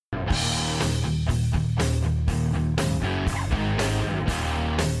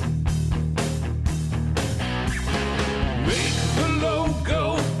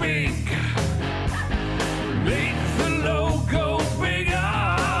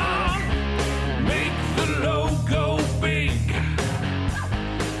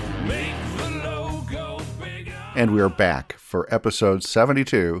And we are back for episode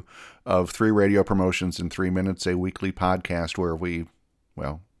 72 of 3 Radio Promotions in 3 Minutes, a weekly podcast where we,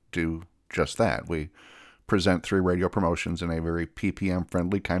 do just that. We present 3 radio promotions in a very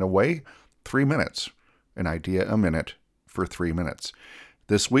PPM-friendly kind of way. 3 minutes. An idea a minute for 3 minutes.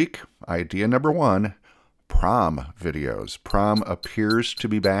 This week, idea number 1, prom videos. Prom appears to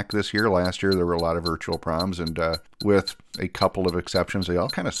be back this year. Last year, there were a lot of virtual proms, and with a couple of exceptions, they all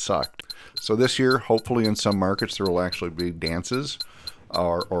kind of sucked. So this year, hopefully in some markets, there will actually be dances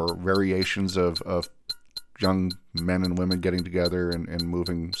or variations of young men and women getting together and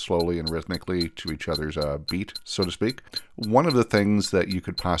moving slowly and rhythmically to each other's beat, so to speak. One of the things that you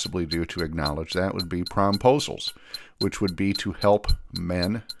could possibly do to acknowledge that would be promposals, which would be to help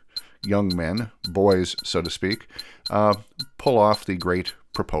men, young men, boys, so to speak, pull off the great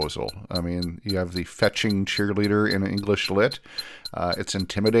proposal. I mean, you have the fetching cheerleader in English Lit. It's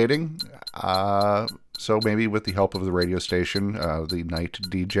intimidating. So maybe with the help of the radio station, the night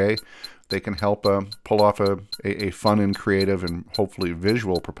DJ, they can help pull off a fun and creative and hopefully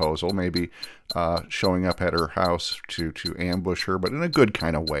visual proposal, maybe showing up at her house to ambush her, but in a good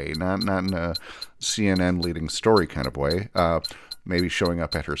kind of way, not in a CNN leading story kind of way. Maybe showing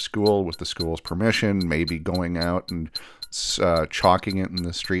up at her school with the school's permission, maybe going out and chalking it in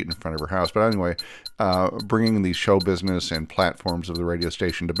the street in front of her house. But anyway, bringing the show business and platforms of the radio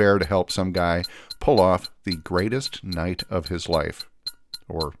station to bear to help some guy pull off the greatest night of his life,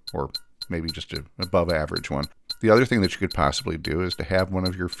 or maybe just an above average one. The other thing that you could possibly do is to have one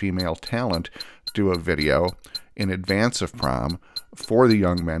of your female talent do a video in advance of prom for the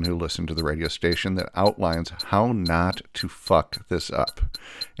young men who listen to the radio station that outlines how not to fuck this up.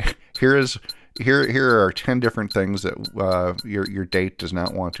 Here are 10 different things that your date does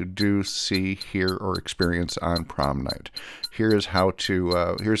not want to do, see, hear, or experience on prom night. Here's how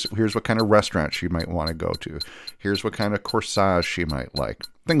to. Here's what kind of restaurant she might want to go to. Here's what kind of corsage she might like.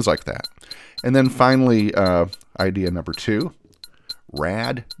 Things like that. And then finally, idea number 2,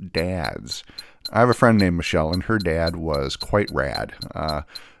 rad dads. I have a friend named Michelle, and her dad was quite rad.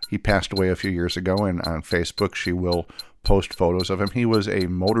 He passed away a few years ago, and on Facebook she will post photos of him. He was a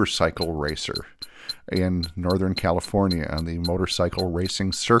motorcycle racer in Northern California on the motorcycle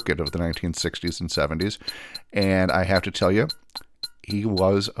racing circuit of the 1960s and 70s. And I have to tell you, he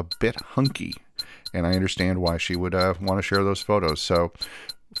was a bit hunky. And I understand why she would want to share those photos. So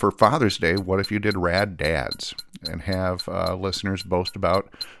for Father's Day, what if you did rad dads and have listeners boast about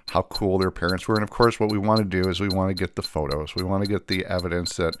how cool their parents were? And of course, what we want to do is we want to get the photos. We want to get the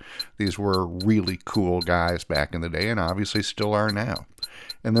evidence that these were really cool guys back in the day and obviously still are now.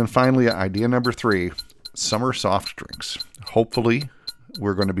 And then finally, idea number 3, summer soft drinks. Hopefully,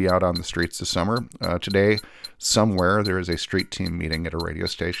 we're going to be out on the streets this summer. Today, somewhere, there is a street team meeting at a radio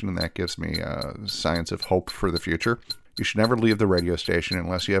station, and that gives me signs of hope for the future. You should never leave the radio station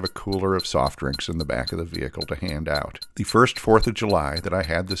unless you have a cooler of soft drinks in the back of the vehicle to hand out. The first 4th of July that I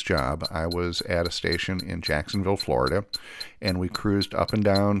had this job, I was at a station in Jacksonville, Florida, and we cruised up and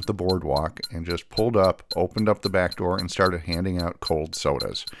down the boardwalk and just pulled up, opened up the back door, and started handing out cold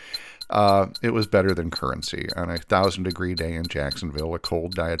sodas. It was better than currency. On a 1,000-degree day in Jacksonville, a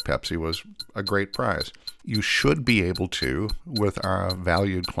cold Diet Pepsi was a great prize. You should be able to, with our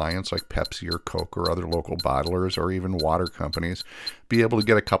valued clients like Pepsi or Coke or other local bottlers or even water companies, be able to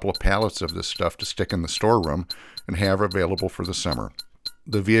get a couple of pallets of this stuff to stick in the storeroom and have available for the summer.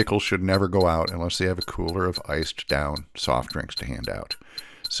 The vehicle should never go out unless they have a cooler of iced down soft drinks to hand out.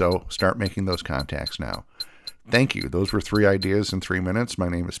 So start making those contacts now. Thank you. Those were 3 ideas in 3 minutes. My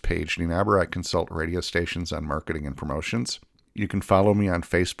name is Paige Nienaber. I consult radio stations on marketing and promotions. You can follow me on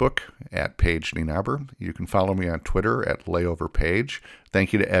Facebook at Paige Nienaber. You can follow me on Twitter at LayoverPage.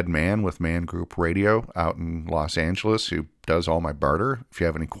 Thank you to Ed Mann with Man Group Radio out in Los Angeles, who does all my barter. If you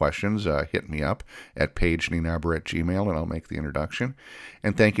have any questions, hit me up at pagenienaber@gmail.com and I'll make the introduction.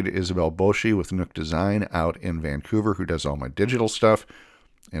 And thank you to Isabel Boshi with Nook Design out in Vancouver, who does all my digital stuff.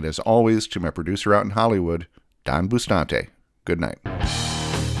 And as always, to my producer out in Hollywood, Don Bustante. Good night.